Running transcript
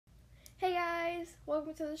Hey guys,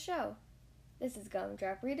 welcome to the show. This is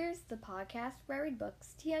Gumdrop Readers, the podcast where I read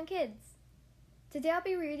books to young kids. Today I'll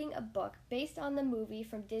be reading a book based on the movie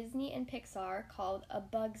from Disney and Pixar called A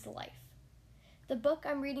Bug's Life. The book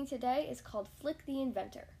I'm reading today is called Flick the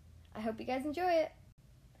Inventor. I hope you guys enjoy it.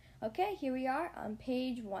 Okay, here we are on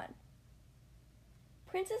page 1.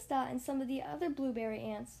 Princess Dot and some of the other blueberry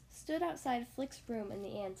ants stood outside Flick's room in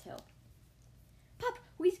the anthill. Pop,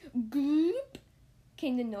 wheeze, gloop,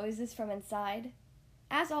 came the noises from inside.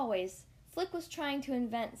 As always, Flick was trying to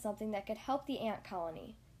invent something that could help the ant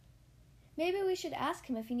colony. Maybe we should ask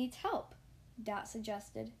him if he needs help, Dot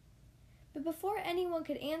suggested. But before anyone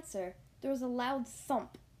could answer, there was a loud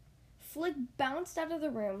thump. Flick bounced out of the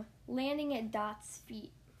room, landing at Dot's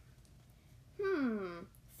feet.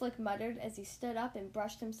 Flick muttered as he stood up and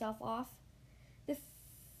brushed himself off. The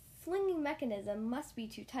flinging mechanism must be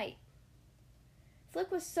too tight. Flick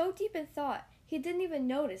was so deep in thought, he didn't even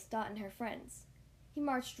notice Dot and her friends. He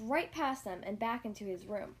marched right past them and back into his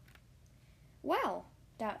room. Well,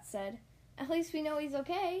 Dot said, at least we know he's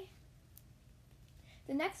okay.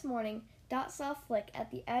 The next morning, Dot saw Flick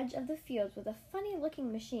at the edge of the fields with a funny-looking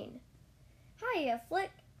machine. Hiya,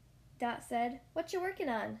 Flick, Dot said. What you working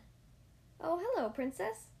on? Oh, hello,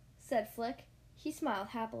 Princess, said Flick. He smiled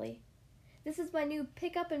happily. This is my new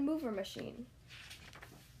pick-up-and-mover machine.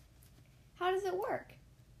 How does it work?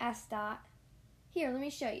 Asked Dot. Here, let me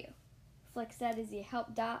show you, Flick said as he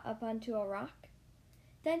helped Dot up onto a rock.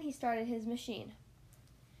 Then he started his machine.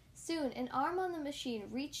 Soon, an arm on the machine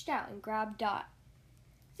reached out and grabbed Dot.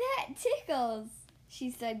 That tickles,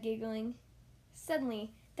 she said, giggling.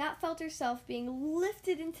 Suddenly, Dot felt herself being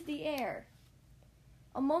lifted into the air.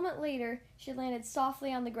 A moment later, she landed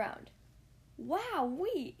softly on the ground.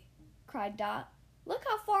 Wow-wee, cried Dot. Look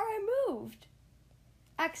how far I moved.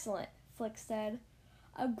 Excellent, Flick said.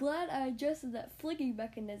 I'm glad I adjusted that flicking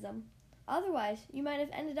mechanism. Otherwise, you might have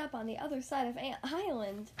ended up on the other side of Ant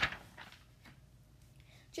Island.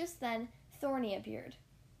 Just then, Thorny appeared.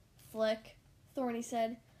 Flick, Thorny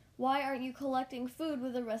said, why aren't you collecting food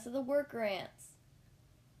with the rest of the worker ants?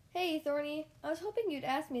 Hey, Thorny, I was hoping you'd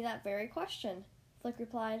ask me that very question, Flick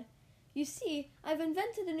replied. You see, I've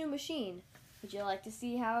invented a new machine. Would you like to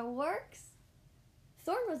see how it works?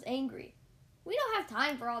 Thorn was angry. We don't have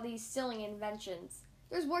time for all these silly inventions.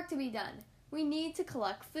 There's work to be done. We need to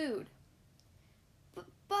collect food.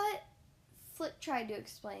 But, Flick tried to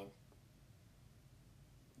explain.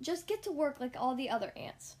 Just get to work like all the other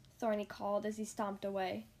ants, Thorny called as he stomped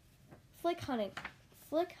away. Flick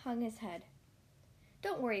hung his head.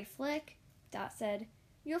 Don't worry, Flick, Dot said.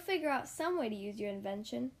 You'll figure out some way to use your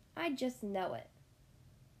invention. I just know it.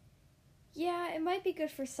 Yeah, it might be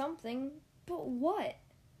good for something, but what?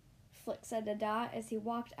 Flick said to Dot as he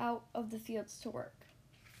walked out of the fields to work.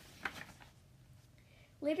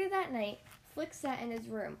 Later that night, Flick sat in his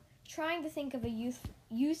room, trying to think of a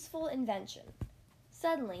useful invention.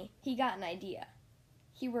 Suddenly, he got an idea.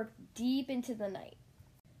 He worked deep into the night.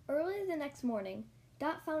 Early the next morning,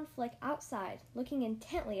 Dot found Flick outside, looking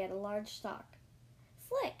intently at a large stalk.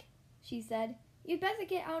 Flick, she said, you'd better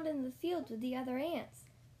get out in the fields with the other ants.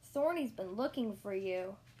 Thorny's been looking for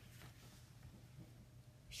you.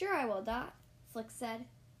 Sure I will, Dot, Flick said,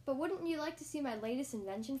 but wouldn't you like to see my latest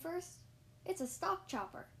invention first? It's a stalk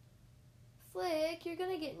chopper. Flick, you're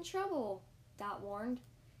gonna get in trouble, Dot warned.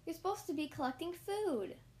 You're supposed to be collecting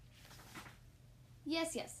food.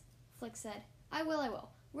 Yes, Flick said. I will,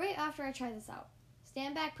 right after I try this out.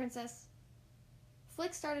 Stand back, Princess.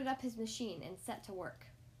 Flick started up his machine and set to work.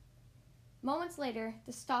 Moments later,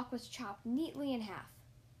 the stalk was chopped neatly in half.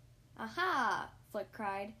 Aha, Flick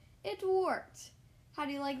cried. It worked. How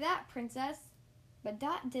do you like that, Princess? But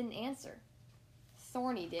Dot didn't answer.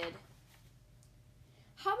 Thorny did.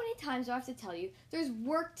 How many times do I have to tell you, there's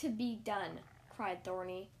work to be done, cried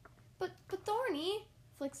Thorny. But Thorny,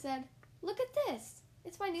 Flick said, look at this.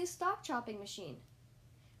 It's my new stalk chopping machine.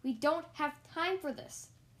 We don't have time for this,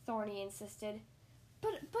 Thorny insisted.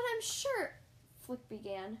 But I'm sure, Flick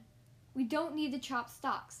began. We don't need to chop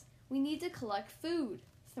stalks. We need to collect food,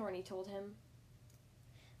 Thorny told him.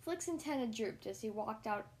 Flick's antenna drooped as he walked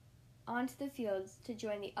out onto the fields to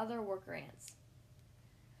join the other worker ants.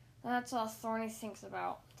 That's all Thorny thinks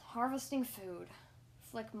about, harvesting food,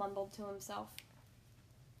 Flick mumbled to himself.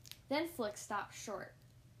 Then Flick stopped short.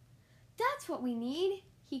 That's what we need,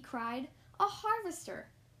 he cried. A harvester,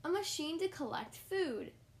 a machine to collect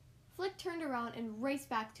food. Flick turned around and raced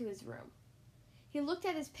back to his room. He looked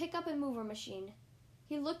at his pick-up-and-mover machine.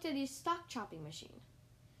 He looked at his stalk chopping machine.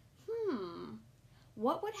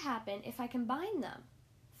 What would happen if I combined them?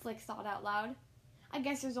 Flick thought out loud. I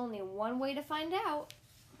guess there's only one way to find out.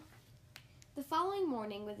 The following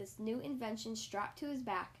morning, with his new invention strapped to his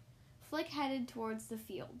back, Flick headed towards the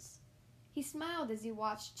fields. He smiled as he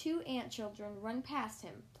watched 2 ant children run past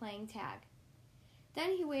him, playing tag.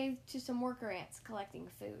 Then he waved to some worker ants collecting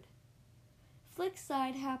food. Flick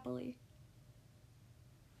sighed happily.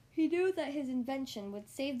 He knew that his invention would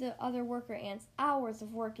save the other worker ants hours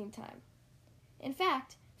of working time. In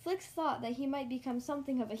fact, Flick thought that he might become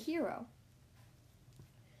something of a hero.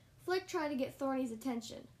 Flick tried to get Thorny's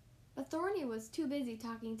attention, but Thorny was too busy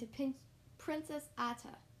talking to Princess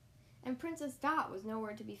Atta, and Princess Dot was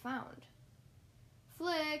nowhere to be found.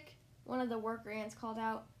 Flick, one of the worker ants called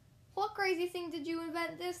out, "What crazy thing did you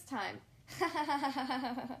invent this time?"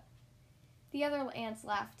 The other ants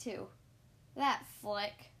laughed too. "That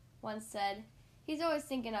Flick," one said. "He's always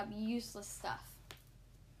thinking up useless stuff."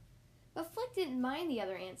 But Flick didn't mind the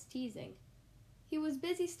other ants teasing. He was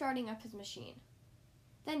busy starting up his machine.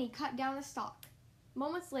 Then he cut down a stalk.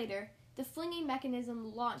 Moments later, the flinging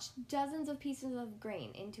mechanism launched dozens of pieces of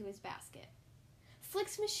grain into his basket.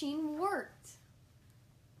 Flick's machine worked.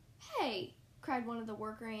 "Hey," cried one of the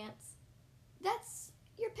worker ants. "That's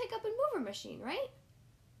your pick-up and mover machine, right?"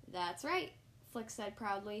 "That's right," Flick said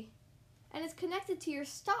proudly. "And it's connected to your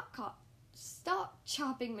stalk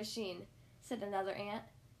chopping machine," said another ant.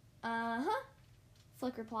 "Uh-huh,"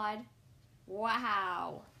 Flick replied.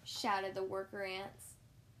 "Wow," shouted the worker ants.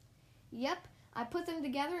 "Yep, I put them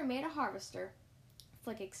together and made a harvester,"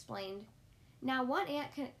 Flick explained. "Now one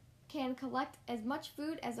ant can collect as much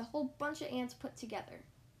food as a whole bunch of ants put together."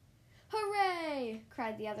 "Hooray!"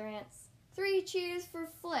 cried the other ants. "3 cheers for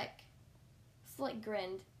Flick!" Flick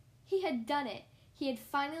grinned. He had done it. He had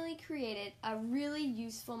finally created a really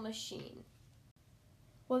useful machine.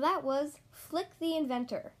 Well, that was Flick the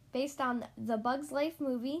Inventor, based on the Bug's Life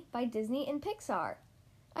movie by Disney and Pixar.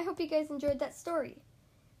 I hope you guys enjoyed that story.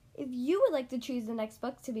 If you would like to choose the next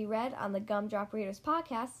book to be read on the Gumdrop Readers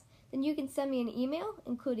podcast, then you can send me an email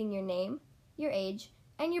including your name, your age,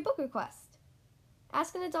 and your book request.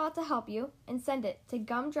 Ask an adult to help you and send it to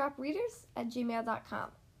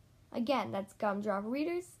gumdropreaders@gmail.com. Again, that's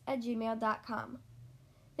gumdropreaders@gmail.com.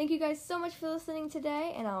 Thank you guys so much for listening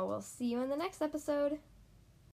today, and I will see you in the next episode.